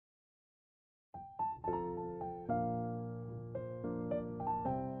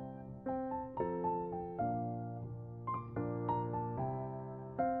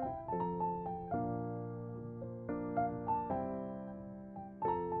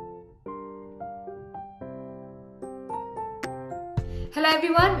Hello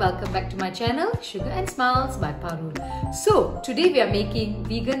everyone, welcome back to my channel Sugar and Smiles by Parul. So today we are making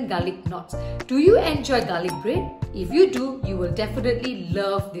vegan garlic knots. Do you enjoy garlic bread? If you do, you will definitely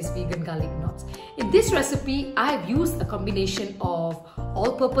love these vegan garlic knots. In this recipe, I have used a combination of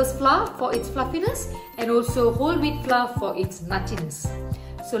all-purpose flour for its fluffiness and also whole wheat flour for its nuttiness.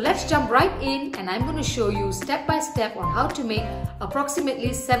 So let's jump right in and I'm going to show you step by step on how to make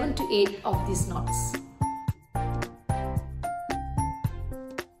approximately 7 to 8 of these knots.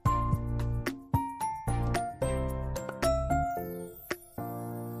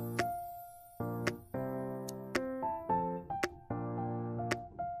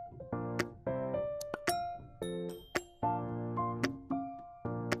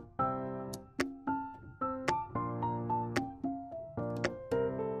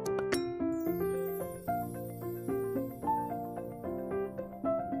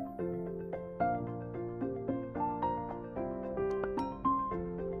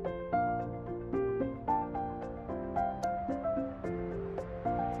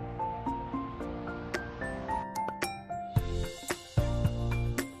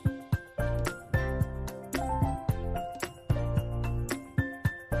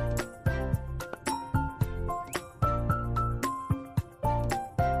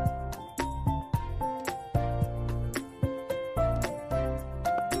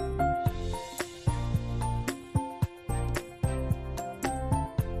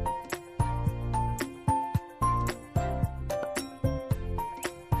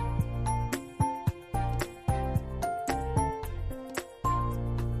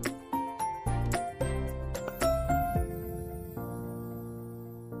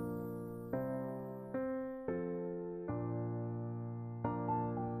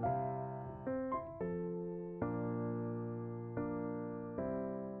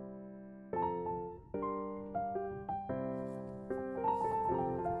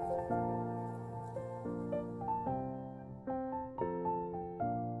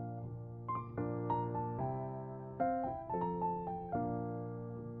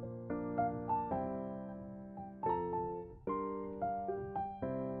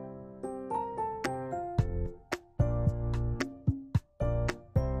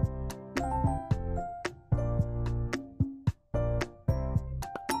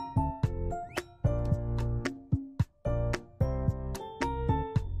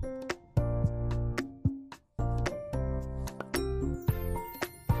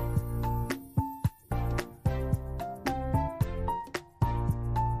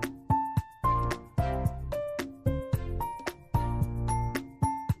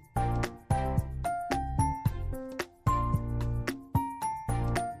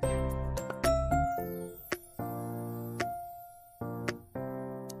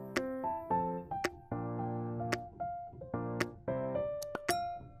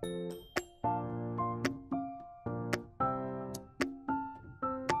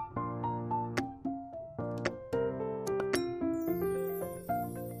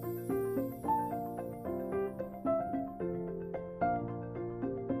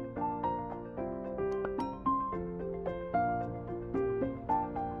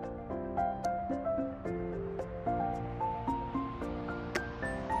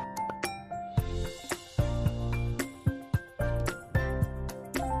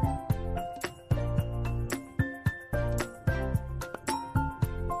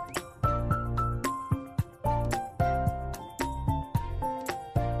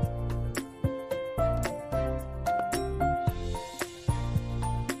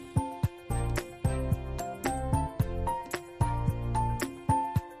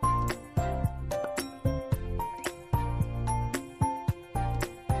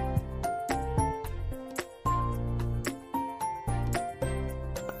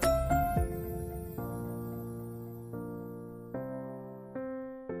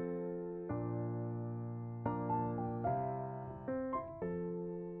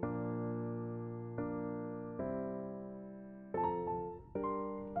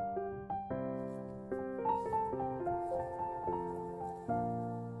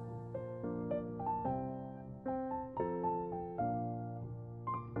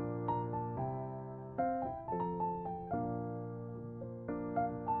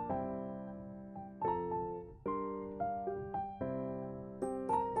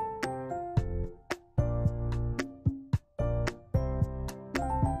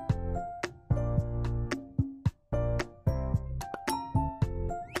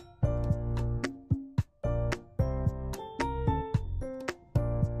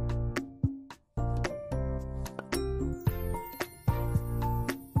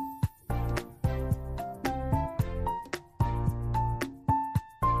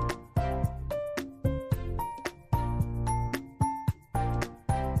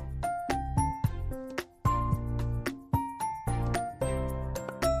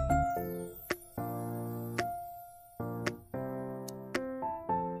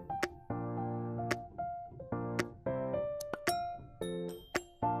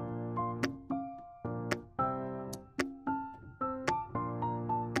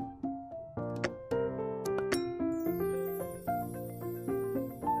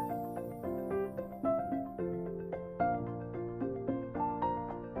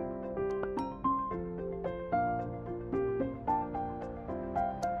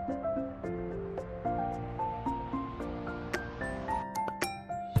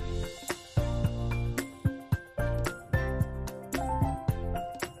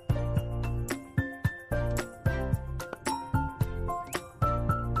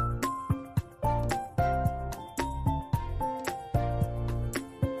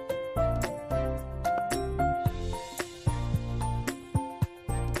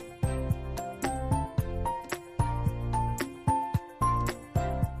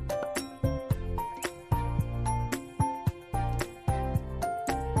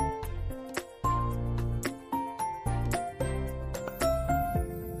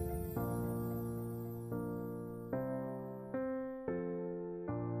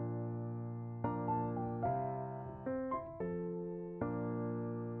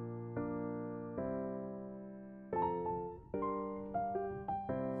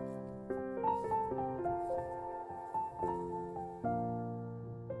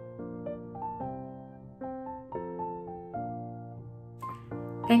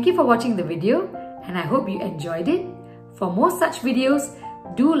 Thank you for watching the video and I hope you enjoyed it. For more such videos,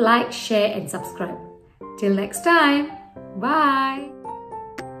 do like, share and subscribe. Till next time, bye!